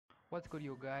What's good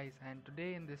you guys, and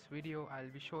today in this video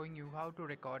I'll be showing you how to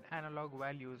record analog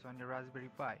values on your Raspberry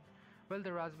Pi. Well,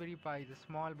 the Raspberry Pi is a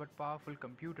small but powerful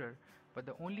computer, but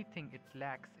the only thing it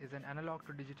lacks is an analog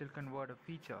to digital converter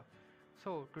feature.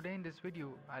 So today in this video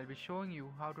I'll be showing you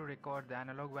how to record the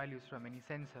analog values from any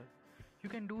sensor. You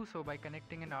can do so by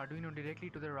connecting an Arduino directly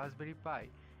to the Raspberry Pi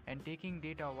and taking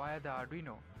data via the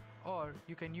Arduino, or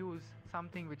you can use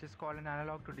something which is called an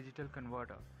analog to digital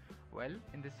converter. Well,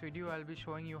 in this video I'll be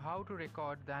showing you how to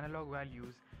record the analog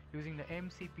values using the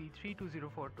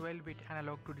MCP3204 12-bit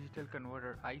analog to digital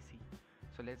converter IC.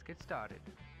 So let's get started.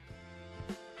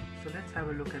 So let's have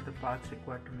a look at the parts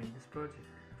required to make this project.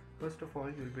 First of all,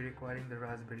 you'll be requiring the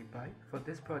Raspberry Pi. For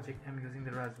this project I'm using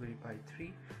the Raspberry Pi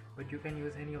 3, but you can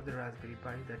use any of the Raspberry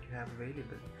Pi that you have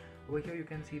available. Over here you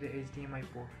can see the HDMI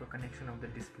port for connection of the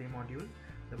display module,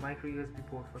 the micro USB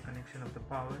port for connection of the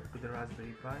power to the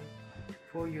Raspberry Pi,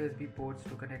 4 USB ports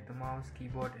to connect the mouse,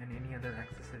 keyboard and any other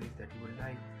accessories that you would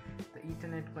like. The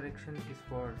Ethernet connection is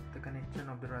for the connection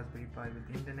of the Raspberry Pi with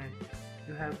the internet.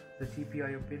 You have the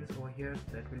GPIO pins over here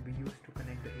that will be used to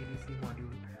connect the ADC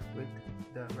module with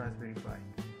the Raspberry Pi.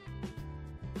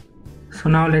 So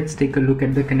now let's take a look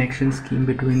at the connection scheme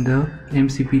between the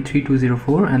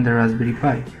MCP3204 and the Raspberry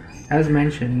Pi. As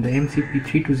mentioned, the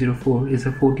MCP3204 is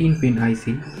a 14-pin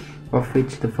IC, of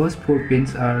which the first 4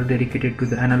 pins are dedicated to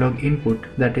the analog input,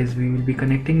 that is, we will be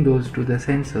connecting those to the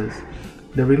sensors.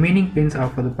 The remaining pins are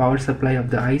for the power supply of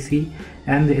the IC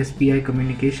and the SPI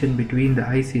communication between the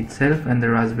IC itself and the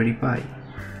Raspberry Pi.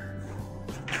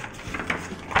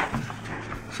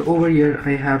 So over here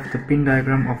I have the pin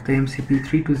diagram of the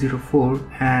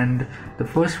MCP3204, and the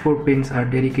first 4 pins are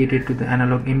dedicated to the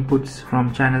analog inputs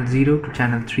from channel 0 to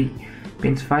channel 3.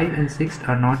 Pins 5 and 6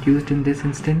 are not used in this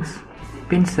instance.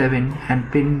 Pin 7 and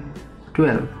pin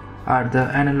 12 are the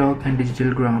analog and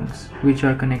digital grounds, which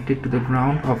are connected to the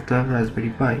ground of the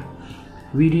Raspberry Pi.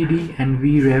 VDD and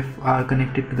VREF are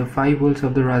connected to the 5 volts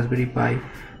of the Raspberry Pi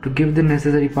to give the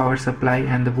necessary power supply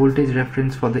and the voltage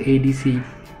reference for the ADC.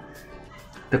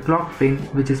 The clock pin,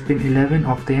 which is pin 11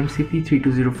 of the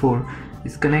MCP3204,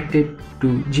 is connected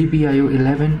to GPIO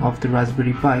 11 of the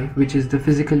Raspberry Pi, which is the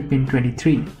physical pin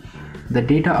 23. The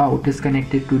data out is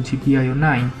connected to GPIO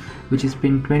 9, which is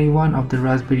pin 21 of the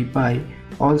Raspberry Pi,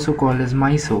 also called as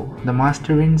MISO, the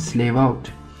master in slave out.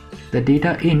 The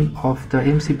data in of the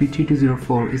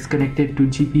MCP3204 is connected to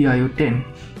GPIO 10,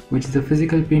 which is the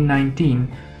physical pin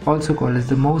 19, also called as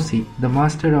the MOSI, the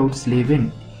master out slave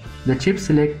in. The chip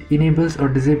select enables or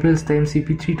disables the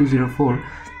MCP3204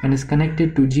 and is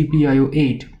connected to GPIO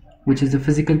 8, which is the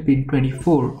physical pin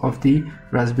 24 of the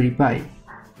Raspberry Pi.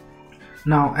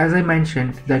 Now, as I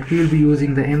mentioned that we will be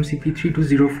using the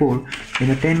MCP3204 in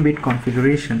a 10-bit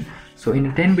configuration. So in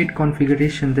a 10-bit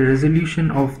configuration, the resolution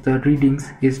of the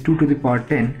readings is 2 to the power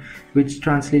 10, which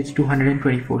translates to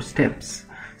 124 steps.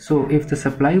 So if the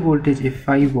supply voltage is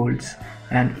 5 volts,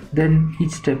 and then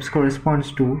each steps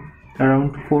corresponds to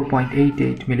around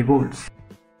 4.88 millivolts.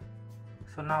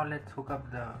 So now let's hook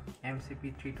up the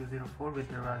MCP3204 with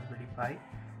the Raspberry Pi,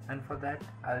 and for that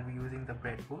I'll be using the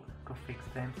breadboard to fix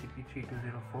the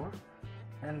MCP3204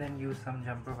 and then use some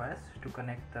jumper wires to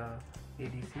connect the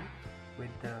ADC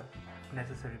with the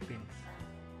necessary pins.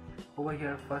 Over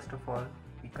here, first of all,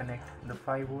 we connect the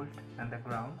 5 volt and the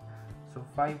ground. So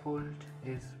 5 volt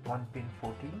is on pin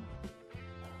 14.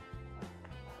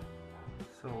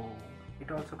 So it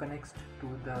also connects to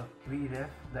the VREF,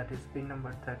 that is pin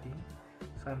number 13.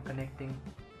 So I'm connecting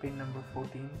pin number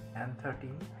 14 and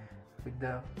 13 with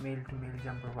the male to male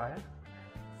jumper wire.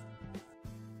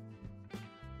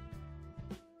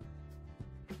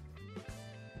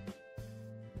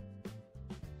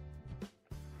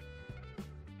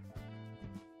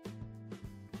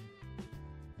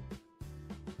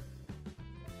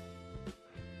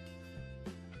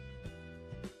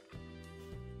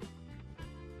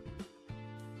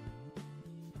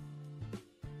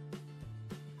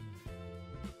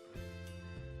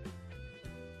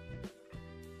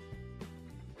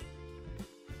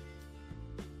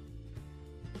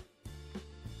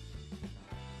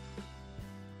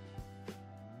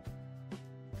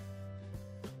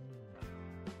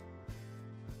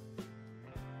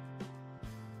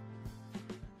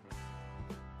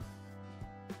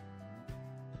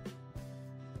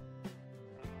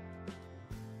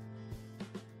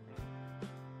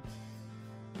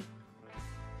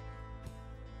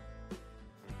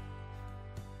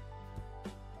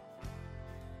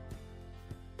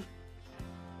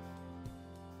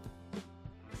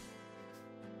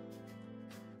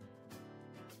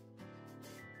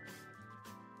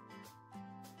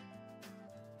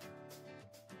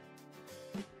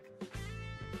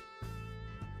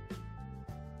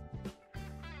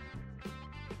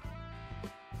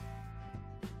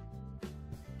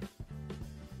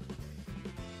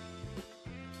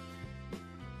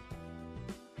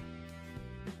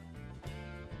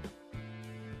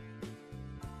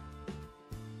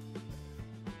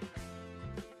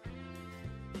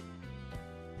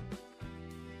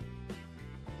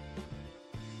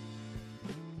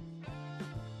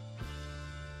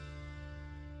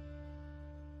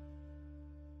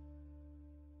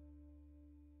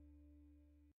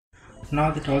 Now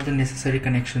that all the necessary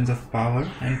connections of power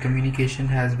and communication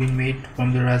has been made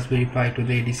from the Raspberry Pi to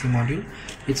the ADC module,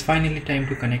 it's finally time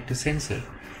to connect a sensor.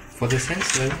 For the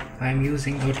sensor, I am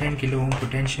using a 10 kilo ohm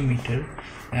potentiometer,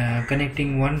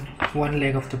 connecting one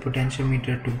leg of the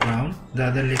potentiometer to ground, the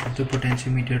other leg of the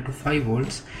potentiometer to 5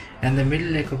 volts, and the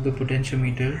middle leg of the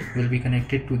potentiometer will be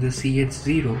connected to the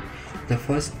CH0, the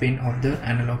first pin of the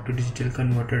analog to digital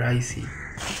converter IC.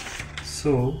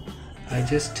 So I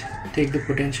just take the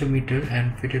potentiometer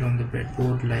and fit it on the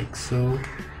breadboard like so,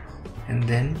 and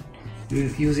then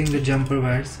using the jumper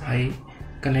wires I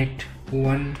connect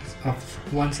one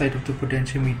side of the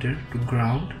potentiometer to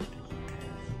ground,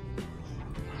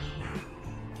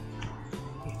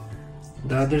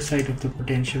 the other side of the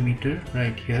potentiometer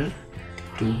right here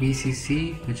to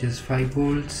VCC, which is 5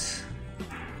 volts.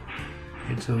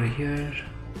 It's over here,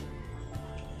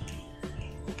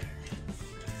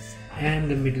 and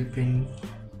the middle pin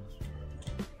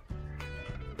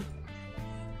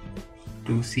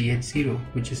to CH0,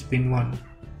 which is pin 1.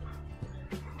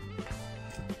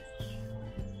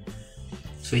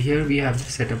 So here we have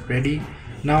the setup ready.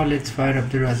 Now let's fire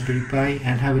up the Raspberry Pi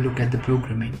and have a look at the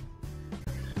programming.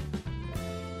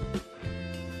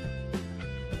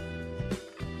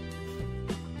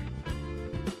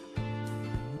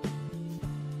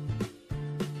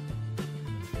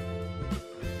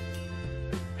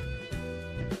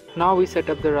 Now we set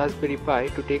up the Raspberry Pi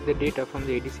to take the data from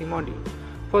the ADC module.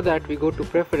 For that we go to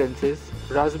Preferences,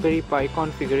 Raspberry Pi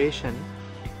Configuration.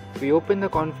 We open the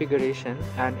configuration,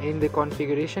 and in the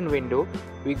configuration window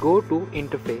we go to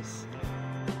Interface.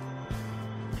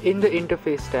 In the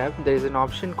Interface tab there is an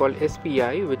option called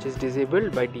SPI, which is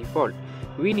disabled by default.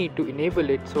 We need to enable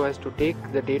it so as to take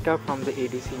the data from the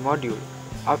ADC module.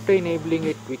 After enabling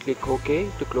it, we click OK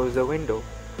to close the window.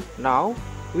 Now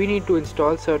we need to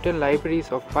install certain libraries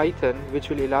of Python which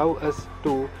will allow us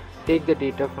to take the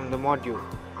data from the module.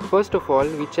 First of all,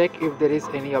 we check if there is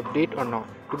any update or not.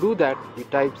 To do that, we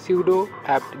type sudo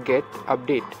apt-get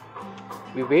update.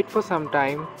 We wait for some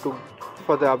time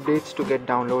for the updates to get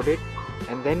downloaded,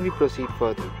 and then we proceed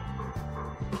further.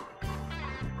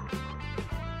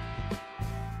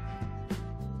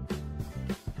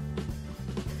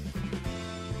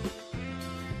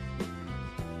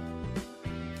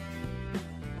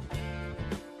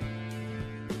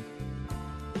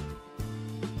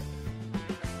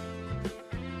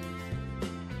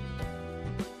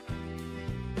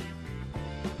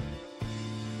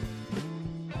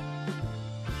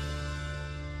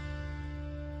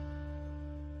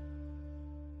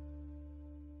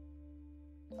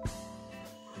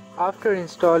 After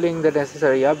installing the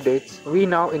necessary updates, we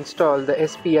now install the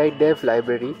SPI dev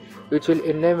library, which will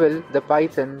enable the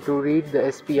Python to read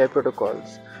the SPI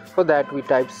protocols. For that, we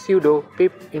type sudo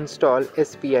pip install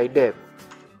SPI dev.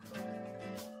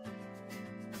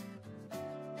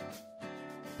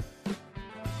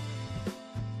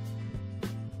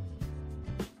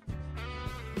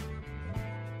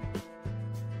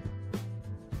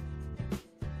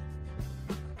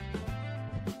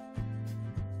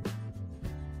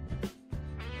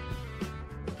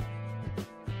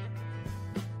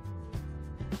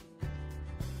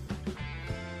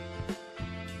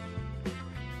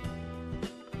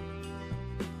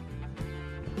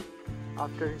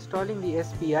 After installing the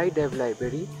SPI dev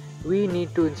library, we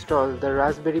need to install the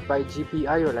Raspberry Pi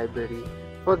GPIO library.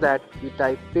 For that, we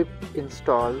type pip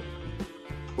install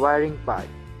wiring pi.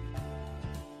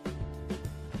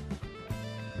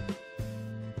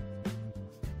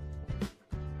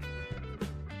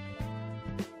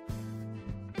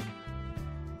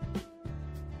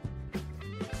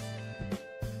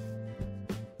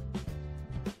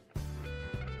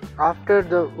 After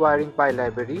the wiring pi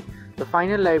library, the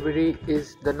final library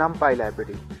is the numpy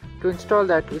library. To install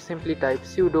that, we simply type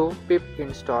sudo pip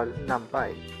install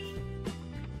numpy.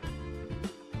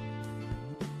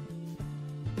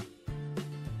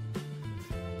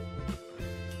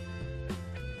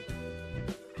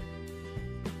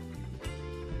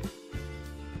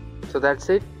 So that's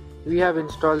it. We have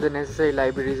installed the necessary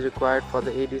libraries required for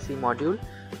the ADC module.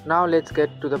 Now let's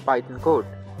get to the Python code.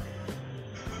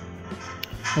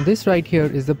 Now this right here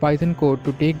is the Python code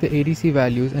to take the ADC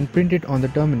values and print it on the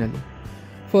terminal.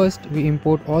 First, we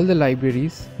import all the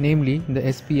libraries, namely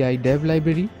the SPI dev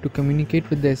library to communicate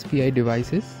with the SPI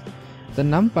devices, the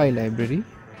numpy library,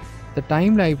 the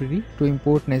time library to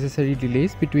import necessary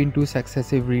delays between two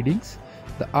successive readings,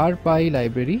 the rpi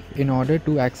library in order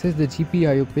to access the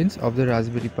GPIO pins of the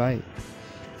Raspberry Pi.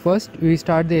 First, we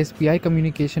start the SPI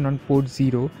communication on port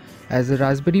 0, as the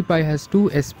Raspberry Pi has two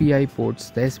SPI ports,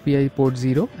 the SPI port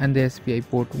 0 and the SPI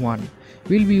port 1.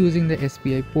 We'll be using the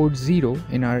SPI port 0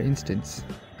 in our instance.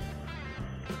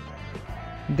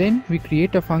 Then we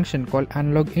create a function called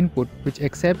analog input which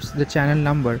accepts the channel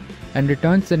number and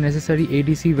returns the necessary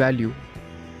ADC value.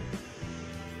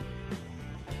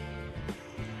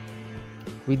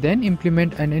 We then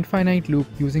implement an infinite loop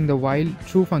using the while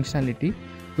true functionality,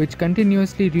 which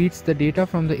continuously reads the data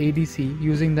from the ADC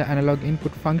using the analog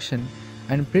input function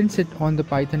and prints it on the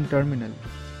Python terminal.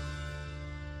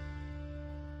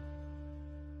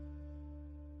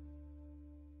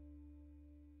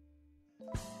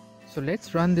 So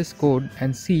let's run this code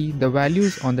and see the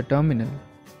values on the terminal.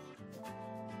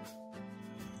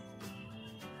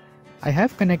 I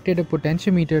have connected a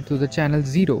potentiometer to the channel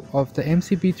 0 of the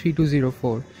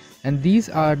MCP3204, and these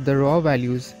are the raw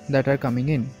values that are coming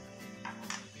in.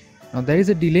 Now there is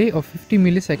a delay of 50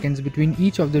 milliseconds between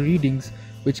each of the readings,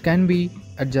 which can be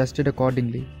adjusted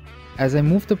accordingly. As I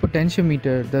move the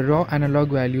potentiometer, the raw analog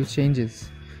value changes,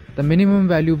 the minimum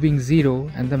value being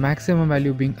 0 and the maximum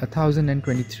value being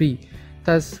 1023,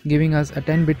 thus giving us a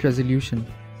 10-bit resolution.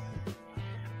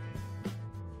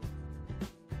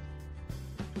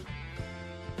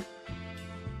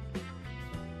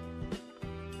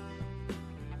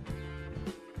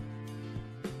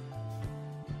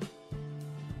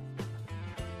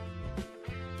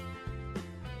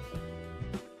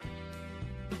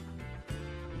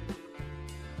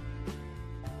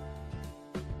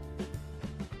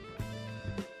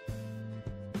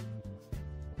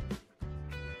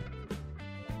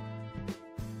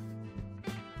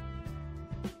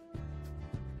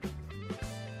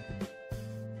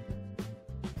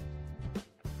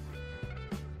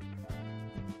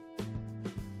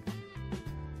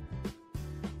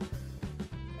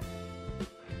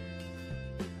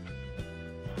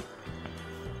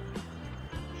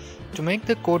 To make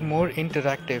the code more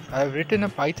interactive, I have written a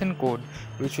Python code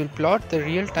which will plot the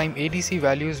real-time ADC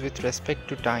values with respect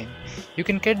to time. You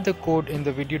can get the code in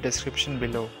the video description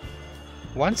below.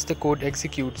 Once the code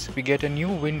executes, we get a new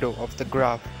window of the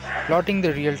graph plotting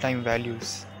the real-time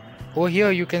values. Over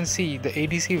here you can see the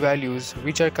ADC values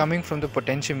which are coming from the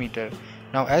potentiometer.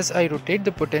 Now as I rotate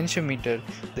the potentiometer,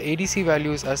 the ADC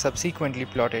values are subsequently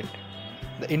plotted.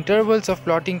 The intervals of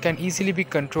plotting can easily be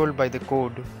controlled by the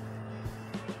code.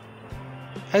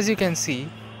 As you can see,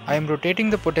 I am rotating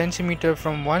the potentiometer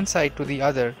from one side to the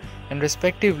other, and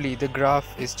respectively the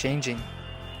graph is changing.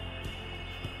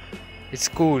 It's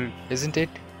cool, isn't it?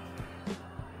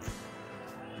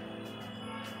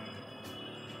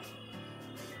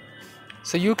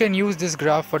 So you can use this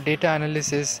graph for data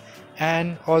analysis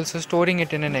and also storing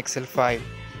it in an Excel file.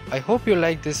 I hope you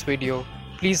liked this video.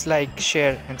 Please like,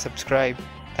 share and subscribe.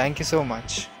 Thank you so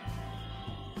much.